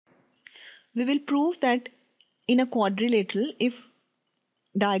We will prove that in a quadrilateral, if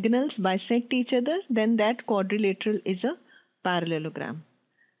diagonals bisect each other, then that quadrilateral is a parallelogram.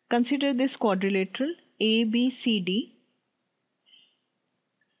 Consider this quadrilateral ABCD,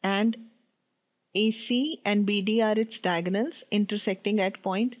 and AC and BD are its diagonals intersecting at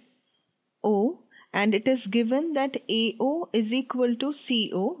point O, and it is given that AO is equal to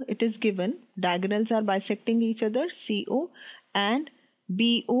CO. It is given, diagonals are bisecting each other, CO, and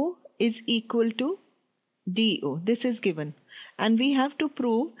BO is equal to DO. This is given, and we have to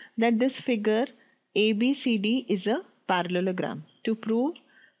prove that this figure ABCD is a parallelogram. To prove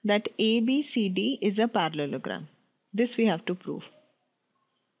that ABCD is a parallelogram, this we have to prove.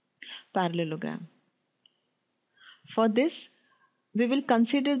 Parallelogram. For this, we will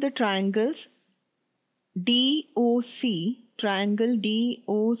consider the triangles DOC, triangle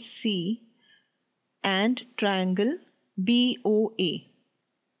DOC, and triangle BOA.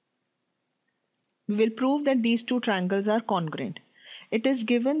 We will prove that these two triangles are congruent. It is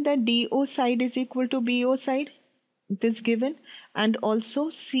given that DO side is equal to BO side. It is given, and also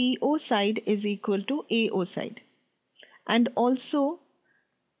CO side is equal to AO side. And also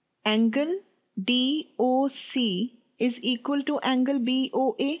angle DOC is equal to angle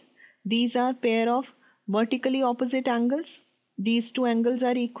BOA. These are pair of vertically opposite angles. These two angles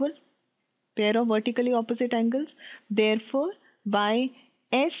are equal, pair of vertically opposite angles. Therefore, by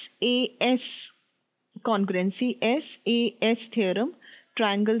SAS congruency, SAS theorem,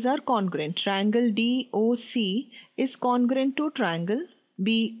 triangles are congruent. Triangle DOC is congruent to triangle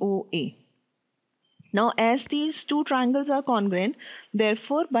BOA. Now, as these two triangles are congruent,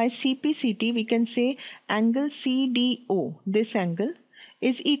 therefore by CPCT we can say angle CDO, this angle,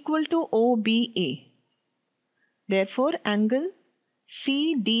 is equal to OBA. Therefore, angle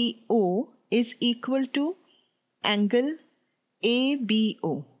CDO is equal to angle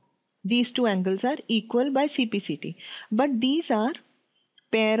ABO. These two angles are equal by CPCT. But these are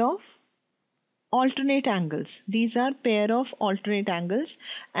pair of alternate angles. These are pair of alternate angles,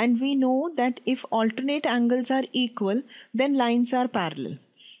 and we know that if alternate angles are equal, then lines are parallel.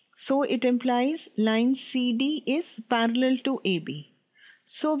 So it implies line CD is parallel to AB.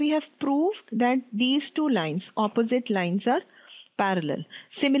 So we have proved that these two lines, opposite lines, are parallel.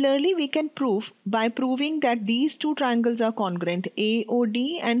 Similarly, we can prove by proving that these two triangles are congruent,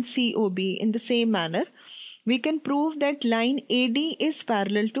 AOD and COB, in the same manner. We can prove that line AD is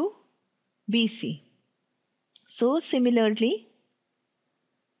parallel to BC. So similarly,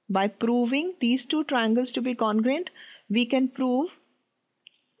 by proving these two triangles to be congruent, we can prove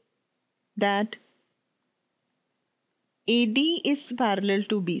that AD is parallel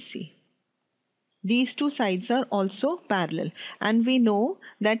to BC. These two sides are also parallel, and we know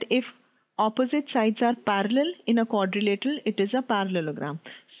that if opposite sides are parallel in a quadrilateral, it is a parallelogram.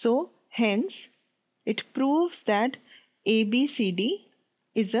 So hence it proves that ABCD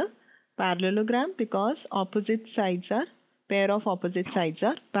is a parallelogram because pair of opposite sides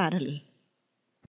are parallel.